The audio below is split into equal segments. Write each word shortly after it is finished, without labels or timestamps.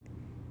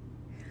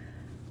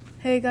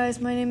Hey guys,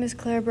 my name is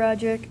Claire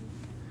Broderick.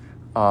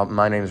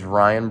 My name is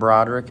Ryan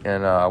Broderick,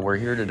 and we're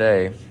here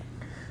today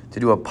to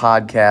do a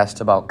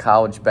podcast about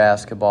college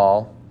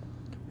basketball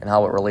and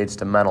how it relates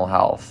to mental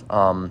health.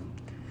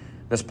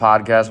 This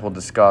podcast will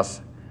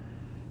discuss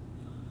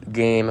the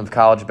game of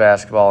college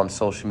basketball and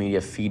social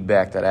media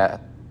feedback that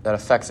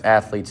affects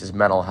athletes'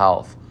 mental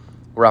health.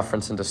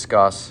 Reference and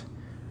discuss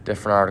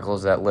different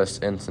articles that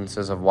list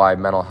instances of why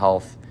mental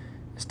health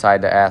is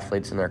tied to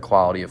athletes and their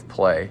quality of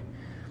play.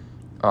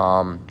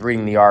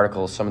 Reading the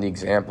articles, some of the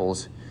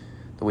examples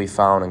that we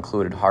found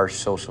included harsh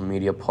social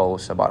media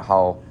posts about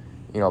how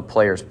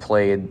players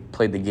played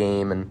the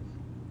game and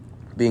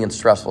being in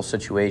stressful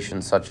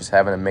situations such as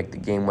having to make the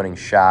game-winning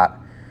shot,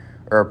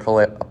 or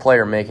a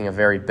player making a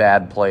very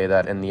bad play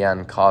that in the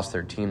end cost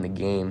their team the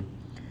game,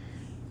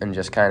 and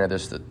just kind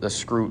of the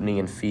scrutiny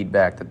and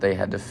feedback that they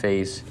had to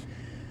face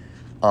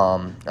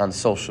on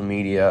social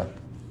media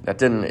that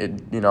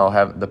didn't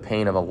have the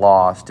pain of a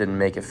loss, didn't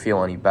make it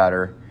feel any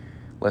better.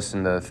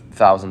 Listen to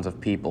thousands of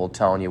people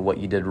telling you what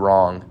you did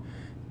wrong.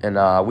 And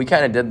we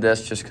kind of did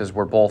this just because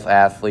we're both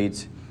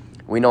athletes.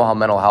 We know how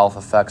mental health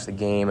affects the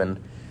game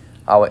and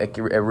how it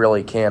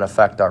really can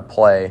affect our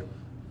play.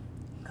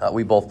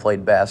 We both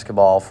played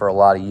basketball for a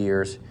lot of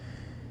years.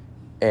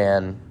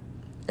 And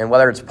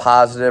whether it's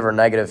positive or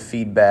negative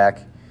feedback,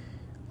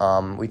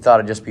 we thought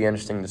it'd just be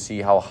interesting to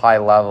see how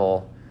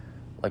high-level,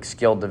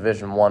 skilled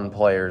Division I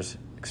players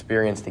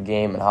experience the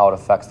game and how it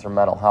affects their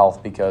mental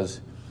health,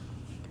 because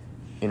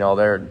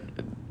they're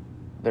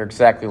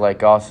exactly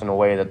like us in a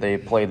way that they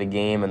play the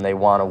game and they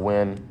want to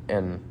win,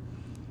 and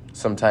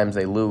sometimes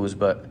they lose.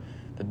 But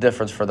the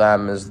difference for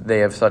them is they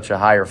have such a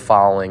higher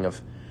following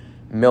of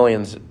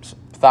millions,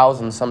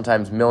 thousands,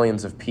 sometimes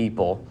millions of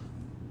people,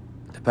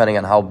 depending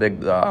on how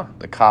big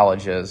the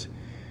college is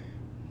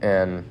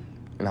and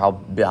how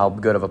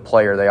good of a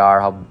player they are,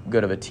 how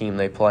good of a team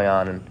they play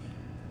on, and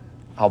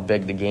how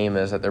big the game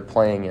is that they're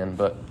playing in.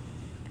 But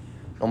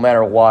no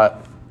matter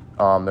what,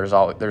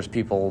 there's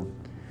people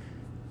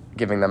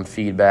giving them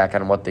feedback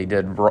on what they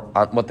did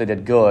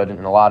good,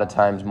 and a lot of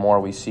times more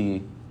we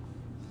see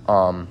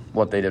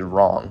what they did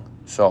wrong.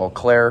 So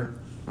Claire,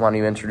 why don't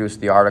you introduce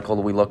the article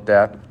that we looked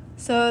at?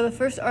 So the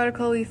first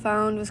article we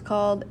found was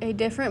called "A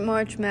Different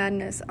March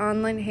Madness: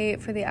 Online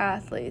Hate for the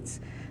Athletes."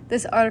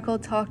 This article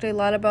talked a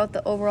lot about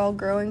the overall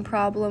growing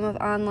problem of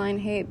online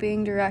hate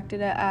being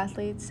directed at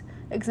athletes.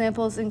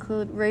 Examples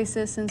include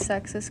racist and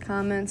sexist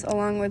comments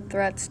along with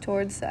threats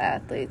towards the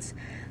athletes.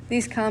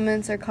 These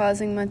comments are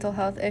causing mental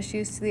health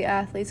issues to the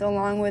athletes,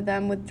 along with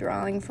them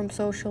withdrawing from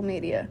social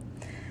media.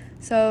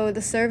 So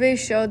the survey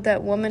showed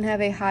that women have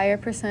a higher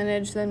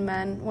percentage than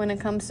men when it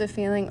comes to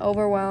feeling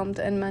overwhelmed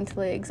and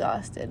mentally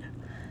exhausted.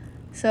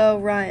 So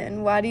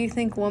Ryan, why do you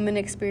think women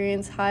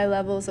experience high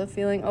levels of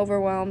feeling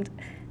overwhelmed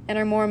and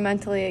are more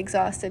mentally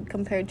exhausted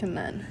compared to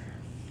men?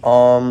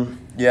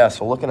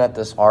 So looking at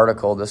this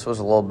article, this was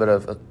a little bit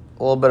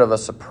of a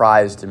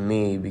surprise to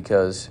me,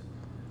 because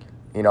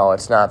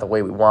it's not the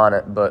way we want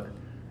it, but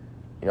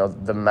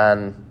the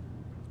men,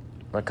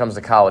 when it comes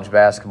to college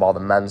basketball,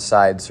 the men's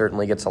side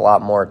certainly gets a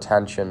lot more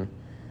attention,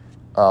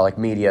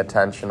 media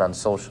attention on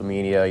social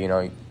media.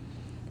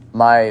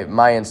 My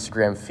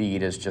Instagram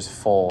feed is just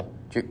full,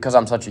 because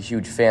I'm such a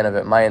huge fan of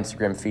it. My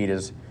Instagram feed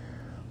is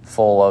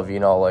full of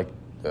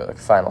the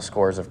final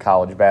scores of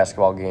college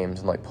basketball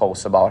games and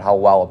posts about how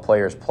well a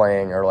player's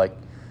playing, or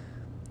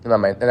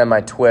and then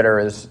my Twitter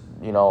is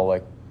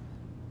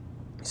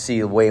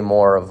see way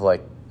more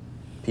of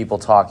people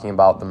talking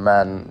about the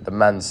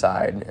men's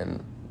side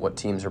and what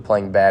teams are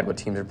playing bad, what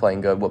teams are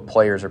playing good, what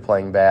players are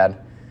playing bad.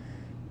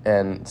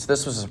 And so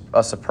this was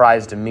a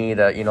surprise to me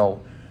that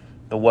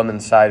the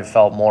women's side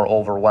felt more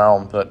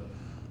overwhelmed. But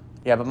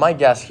my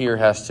guess here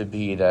has to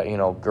be that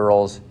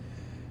girls,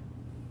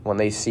 when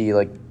they see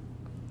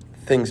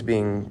things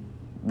being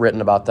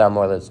written about them,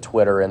 whether it's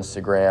Twitter,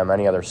 Instagram,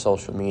 any other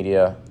social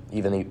media,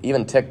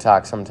 even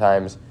TikTok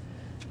sometimes,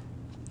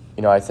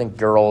 I think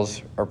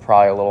girls are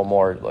probably a little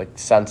more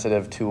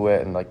sensitive to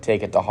it and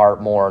take it to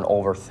heart more and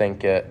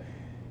overthink it.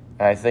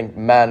 And I think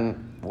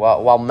men,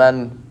 while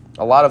men,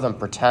 a lot of them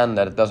pretend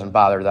that it doesn't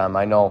bother them.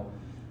 I know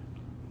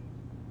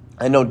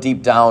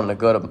deep down a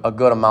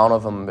good amount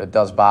of them it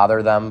does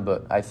bother them,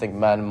 but I think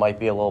men might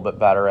be a little bit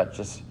better at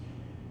just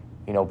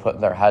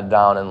putting their head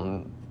down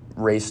and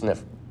erasing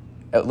it,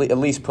 at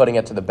least putting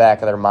it to the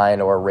back of their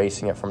mind or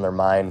erasing it from their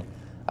mind.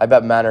 I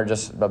bet men are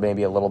just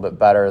maybe a little bit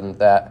better than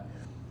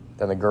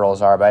the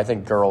girls are, but I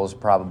think girls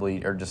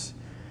probably are just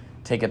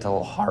take it to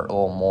heart a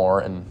little more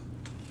and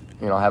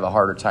have a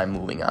harder time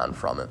moving on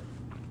from it.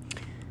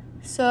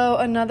 So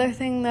another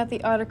thing that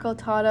the article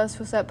taught us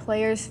was that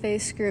players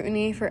face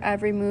scrutiny for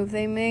every move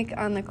they make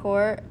on the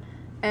court,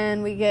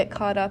 and we get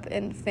caught up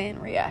in fan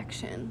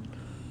reaction.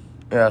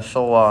 Yeah,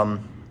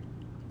 so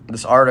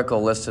this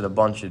article listed a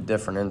bunch of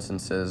different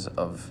instances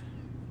of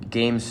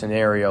game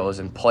scenarios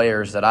and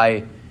players that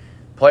I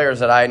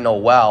know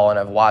well and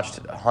have watched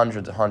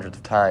hundreds and hundreds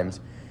of times.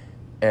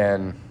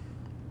 And,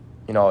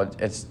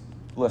 it's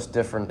lists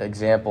different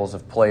examples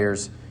of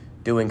players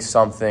doing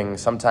something.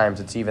 Sometimes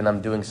it's even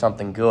them doing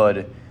something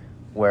good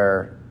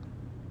where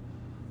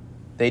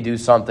they do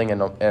something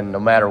and no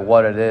matter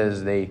what it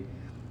is,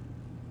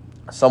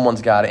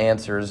 someone's got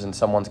answers and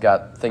someone's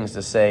got things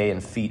to say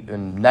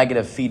and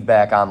negative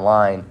feedback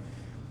online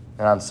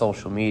and on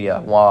social media.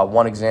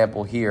 One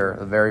example here,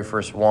 the very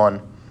first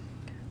one,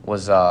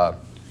 was a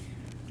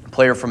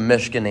player from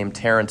Michigan named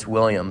Terrence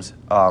Williams.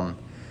 A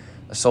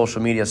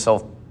social media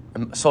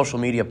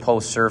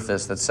post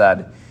surfaced that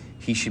said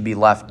he should be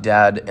left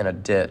dead in a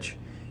ditch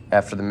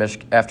after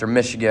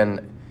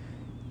Michigan,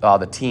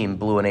 the team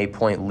blew an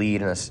 8-point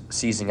lead in a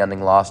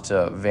season-ending loss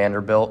to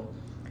Vanderbilt.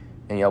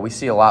 And we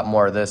see a lot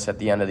more of this at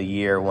the end of the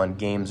year when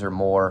games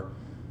are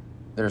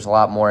there's a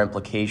lot more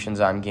implications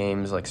on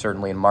games, like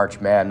certainly in March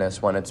Madness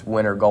when it's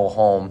win or go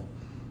home,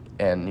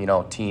 and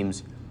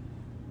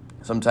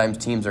sometimes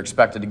teams are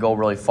expected to go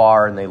really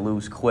far and they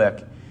lose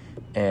quick,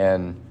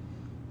 and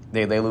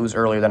they lose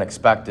earlier than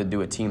expected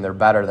to a team they're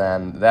better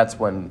than. That's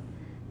when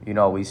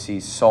we see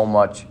so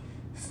much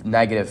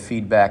negative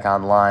feedback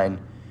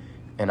online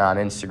and on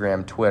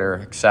Instagram,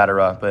 Twitter,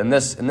 etc. But in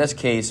this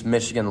case,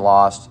 Michigan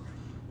lost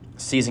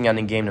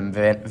season-ending game to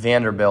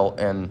Vanderbilt,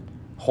 and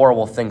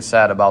horrible things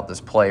said about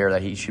this player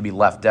that he should be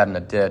left dead in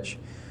a ditch.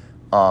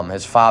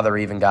 His father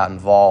even got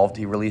involved.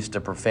 He released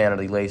a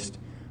profanity-laced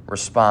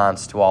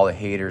response to all the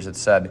haters. It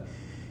said,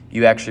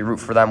 "You actually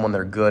root for them when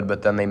they're good,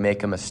 but then they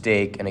make a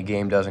mistake and a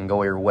game doesn't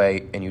go your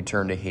way and you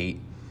turn to hate."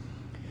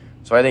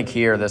 So I think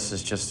here this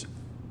is just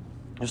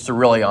a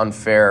really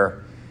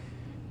unfair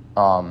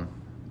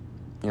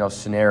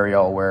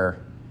scenario where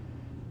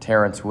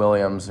Terrence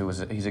Williams,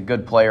 he's a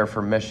good player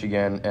for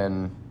Michigan,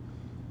 and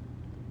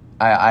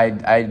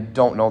I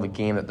don't know the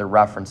game that they're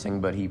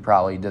referencing, but he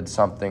probably did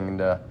something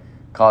to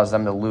cause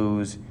them to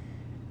lose,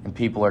 and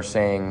people are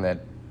saying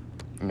that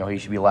he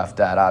should be left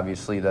dead.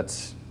 Obviously,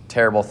 that's a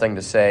terrible thing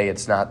to say.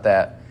 It's not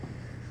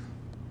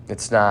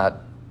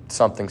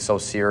something so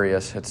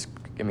serious. It's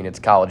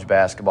college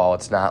basketball.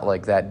 It's not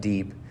like that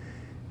deep,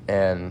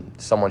 and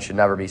someone should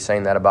never be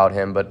saying that about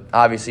him. But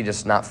obviously,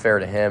 just not fair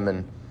to him,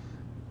 and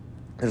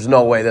there's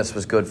no way this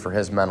was good for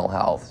his mental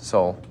health.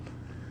 So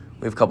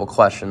we have a couple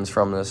questions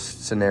from this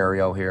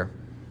scenario here.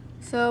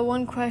 So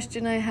one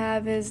question I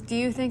have is, do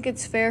you think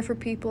it's fair for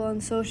people on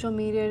social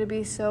media to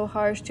be so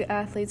harsh to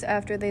athletes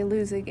after they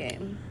lose a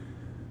game?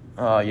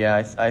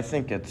 Yeah, I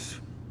think it's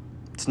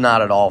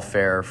not at all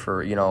fair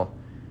for,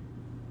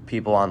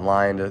 people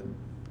online to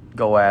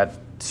go at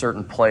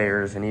certain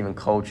players and even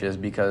coaches,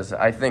 because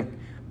I think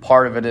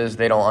part of it is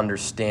they don't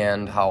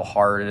understand how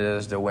hard it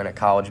is to win a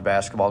college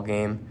basketball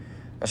game,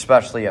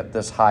 especially at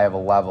this high of a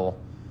level.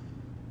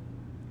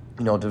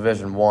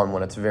 Division I,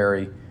 when it's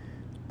the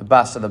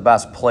best of the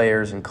best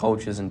players and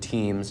coaches and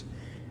teams.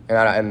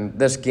 And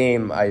this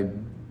game,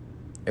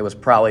 it was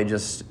probably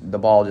just the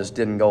ball just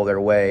didn't go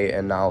their way,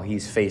 and now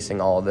he's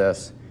facing all of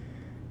this,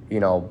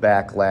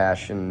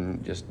 backlash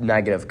and just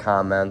negative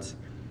comments.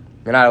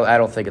 And I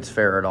don't think it's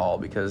fair at all,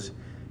 because,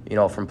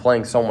 from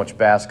playing so much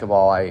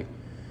basketball,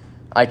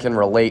 I can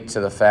relate to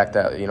the fact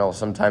that,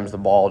 sometimes the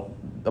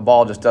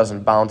ball just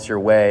doesn't bounce your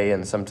way,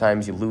 and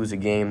sometimes you lose a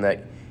game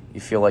that you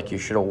feel like you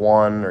should have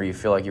won, or you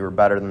feel like you were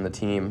better than the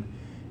team.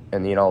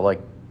 And,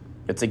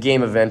 it's a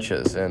game of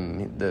inches,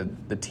 and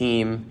the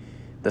team,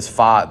 this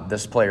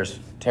player's,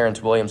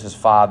 Terrence Williams, his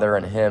father,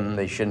 and him,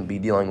 they shouldn't be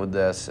dealing with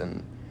this,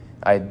 and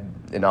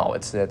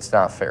it's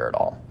not fair at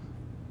all.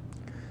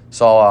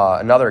 So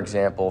another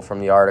example from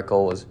the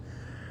article was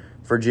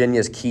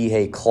Virginia's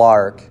Kihei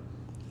Clark.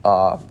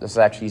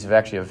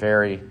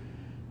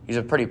 He's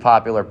a pretty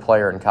popular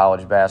player in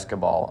college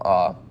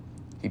basketball.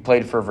 He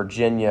played for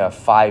Virginia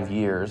 5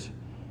 years,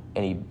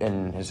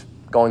 and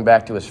going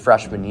back to his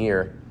freshman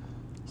year,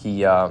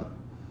 the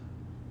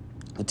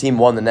team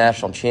won the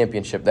national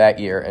championship that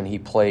year, and he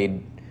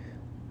played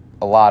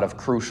a lot of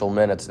crucial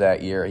minutes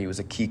that year. He was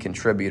a key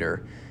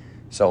contributor.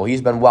 So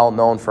he's been well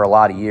known for a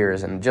lot of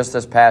years, and just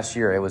this past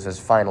year, it was his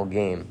final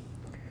game.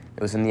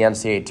 It was in the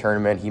NCAA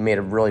tournament. He made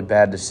a really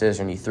bad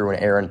decision. He threw an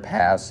errant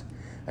pass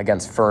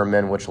against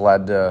Furman, which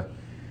led to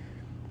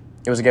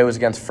it was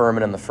against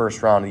Furman in the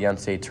first round of the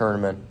NCAA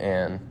tournament,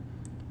 and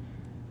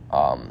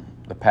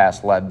the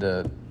pass led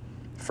to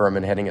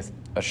Furman hitting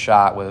a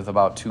shot with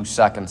about 2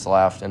 seconds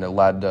left, and it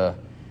led to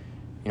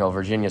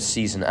Virginia's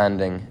season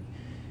ending.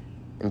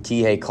 And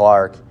Kihei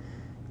Clark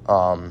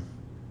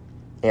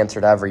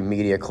answered every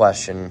media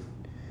question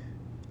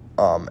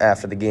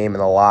after the game in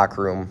the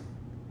locker room.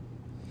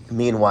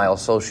 Meanwhile,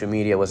 social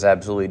media was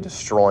absolutely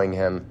destroying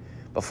him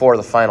before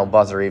the final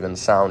buzzer even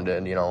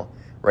sounded,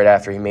 right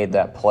after he made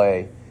that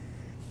play.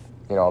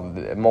 It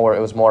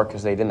was more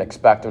because they didn't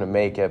expect him to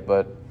make it,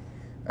 but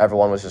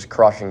everyone was just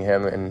crushing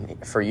him.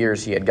 And for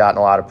years he had gotten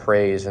a lot of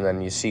praise, and then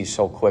you see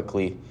so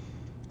quickly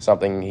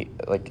something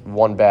like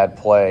one bad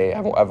play,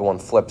 everyone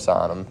flips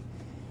on him,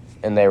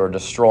 and they were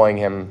destroying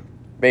him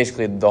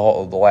basically the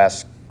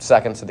last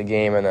seconds of the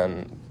game and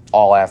then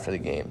all after the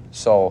game.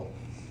 So,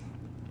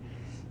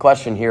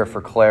 question here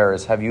for Claire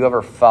is: have you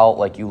ever felt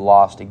like you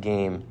lost a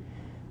game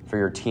for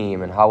your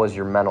team, and how was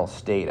your mental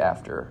state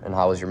after, and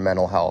how was your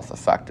mental health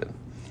affected?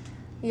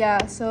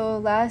 Yeah, so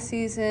last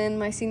season,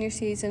 my senior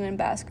season in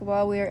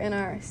basketball, we were in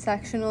our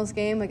sectionals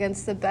game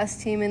against the best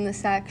team in the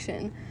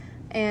section,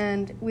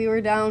 and we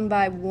were down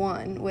by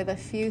 1 with a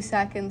few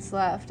seconds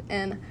left,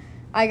 and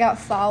I got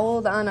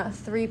fouled on a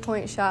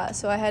 3-point shot,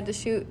 so I had to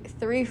shoot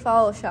 3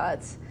 foul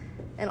shots,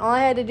 and all I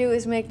had to do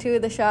was make 2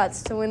 of the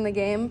shots to win the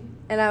game,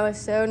 and I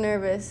was so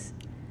nervous.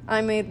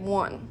 I made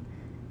 1.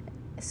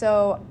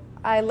 So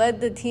I led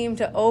the team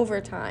to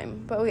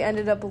overtime, but we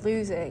ended up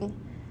losing,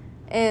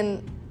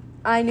 and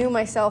I knew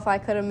myself I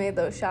could have made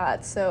those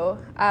shots. So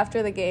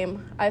after the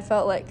game, I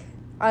felt like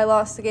I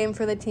lost the game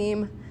for the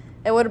team.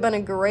 It would have been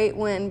a great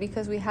win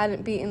because we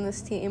hadn't beaten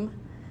this team.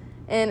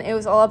 And it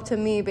was all up to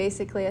me,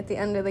 basically, at the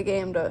end of the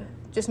game to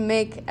just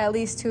make at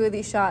least 2 of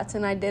these shots,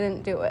 and I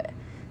didn't do it.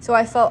 So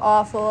I felt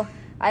awful.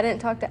 I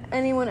didn't talk to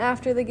anyone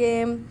after the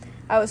game.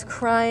 I was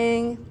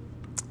crying.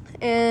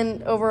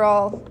 And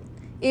overall,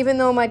 even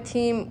though my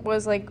team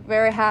was,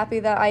 very happy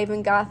that I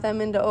even got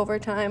them into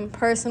overtime,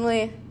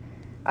 personally,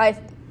 I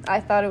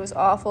thought it was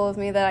awful of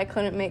me that I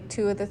couldn't make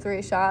 2 of the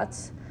 3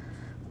 shots.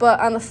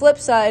 But on the flip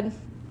side,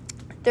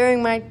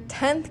 during my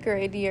 10th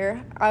grade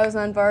year, I was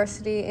on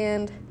varsity,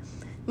 and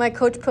my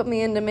coach put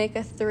me in to make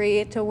a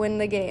 3 to win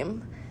the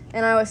game.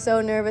 And I was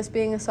so nervous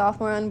being a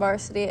sophomore on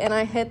varsity, and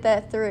I hit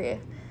that 3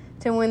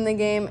 to win the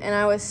game, and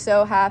I was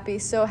so happy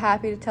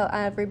to tell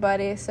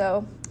everybody.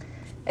 So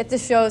it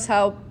just shows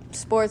how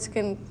sports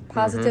can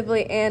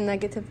positively and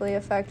negatively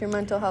affect your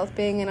mental health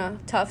being in a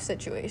tough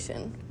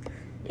situation.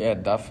 Yeah,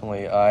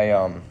 definitely.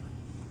 I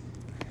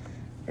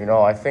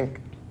think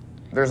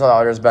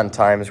there's been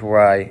times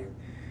where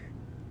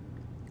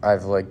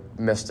I've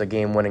missed a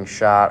game-winning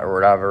shot or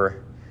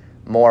whatever.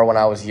 More when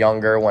I was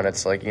younger, when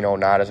it's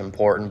not as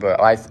important. But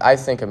I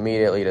think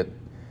immediately to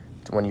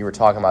when you were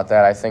talking about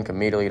that, I think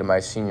immediately to my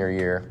senior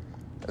year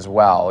as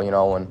well.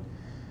 When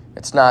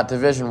it's not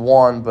Division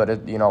I, but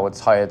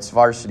it's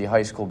varsity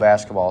high school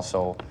basketball,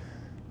 so.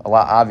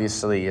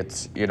 Obviously,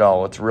 it's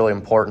really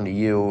important to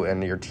you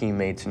and your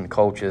teammates and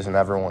coaches and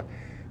everyone,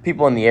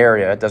 people in the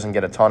area. It doesn't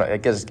get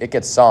it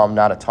gets some,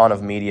 not a ton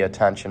of media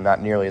attention,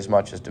 not nearly as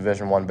much as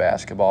Division I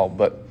basketball.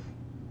 But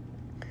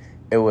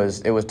it was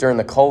during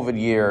the COVID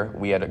year.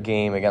 We had a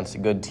game against a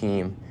good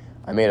team.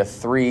 I made a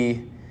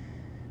 3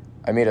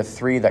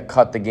 that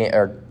cut the game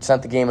or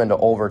sent the game into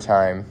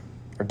overtime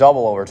or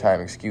double overtime,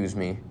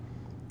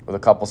 with a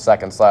couple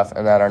seconds left.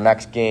 And then our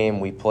next game,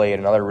 we played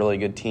another really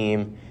good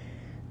team.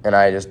 And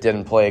I just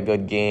didn't play a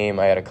good game.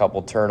 I had a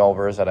couple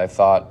turnovers that I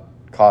thought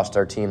cost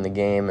our team the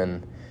game.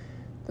 And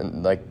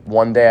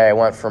one day I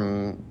went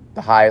from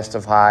the highest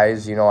of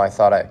highs. I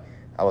thought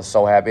I was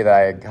so happy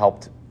that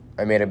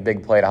I made a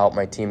big play to help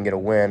my team get a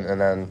win. And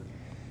then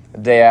the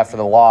day after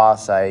the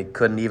loss, I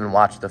couldn't even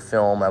watch the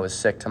film. I was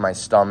sick to my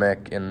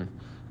stomach, and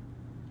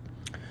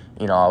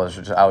I was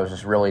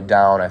just really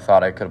down. I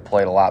thought I could have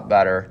played a lot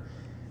better.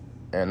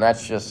 And that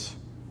just,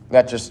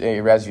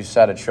 as you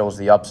said, it shows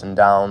the ups and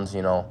downs,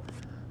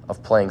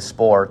 of playing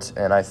sports.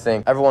 And I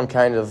think everyone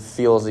kind of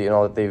feels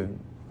that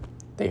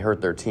they hurt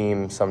their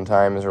team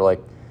sometimes or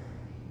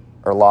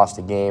lost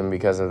a game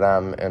because of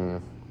them.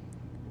 And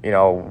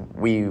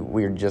we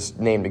were just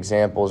named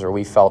examples, or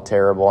we felt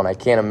terrible. And I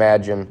can't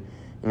imagine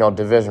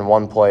Division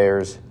I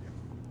players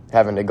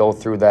having to go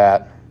through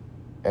that,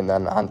 and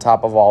then on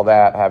top of all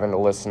that, having to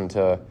listen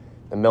to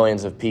the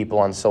millions of people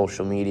on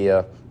social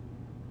media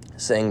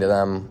saying to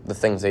them the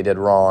things they did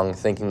wrong,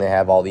 thinking they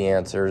have all the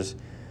answers,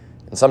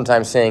 and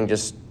sometimes saying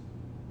just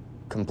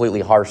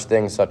completely harsh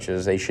things such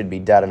as they should be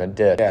dead in a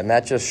ditch. Yeah, and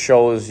that just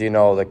shows,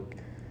 the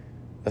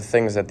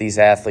things that these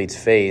athletes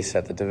face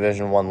at the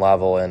Division I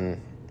level.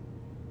 And,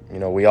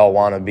 we all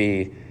want to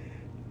be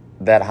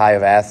that high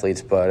of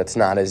athletes, but it's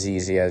not as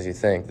easy as you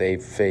think. Their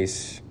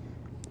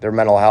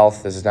mental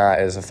health is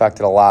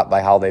affected a lot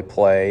by how they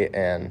play,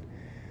 and,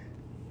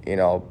 they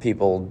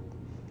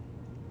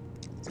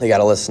got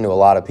to listen to a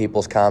lot of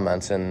people's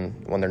comments,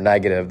 and when they're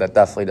negative, that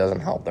definitely doesn't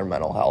help their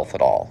mental health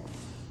at all.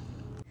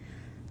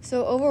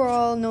 So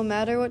overall, no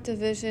matter what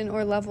division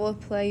or level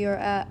of play you're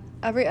at,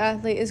 every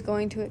athlete is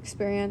going to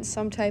experience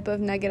some type of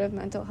negative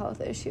mental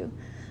health issue.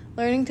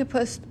 Learning to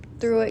push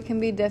through it can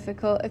be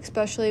difficult,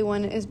 especially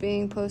when it is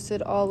being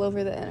posted all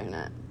over the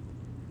internet.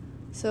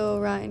 So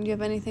Ryan, do you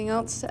have anything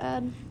else to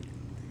add?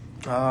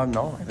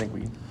 No, I think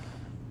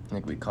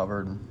we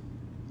covered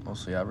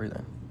mostly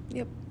everything.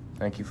 Yep.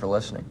 Thank you for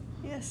listening.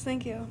 Yes,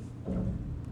 thank you.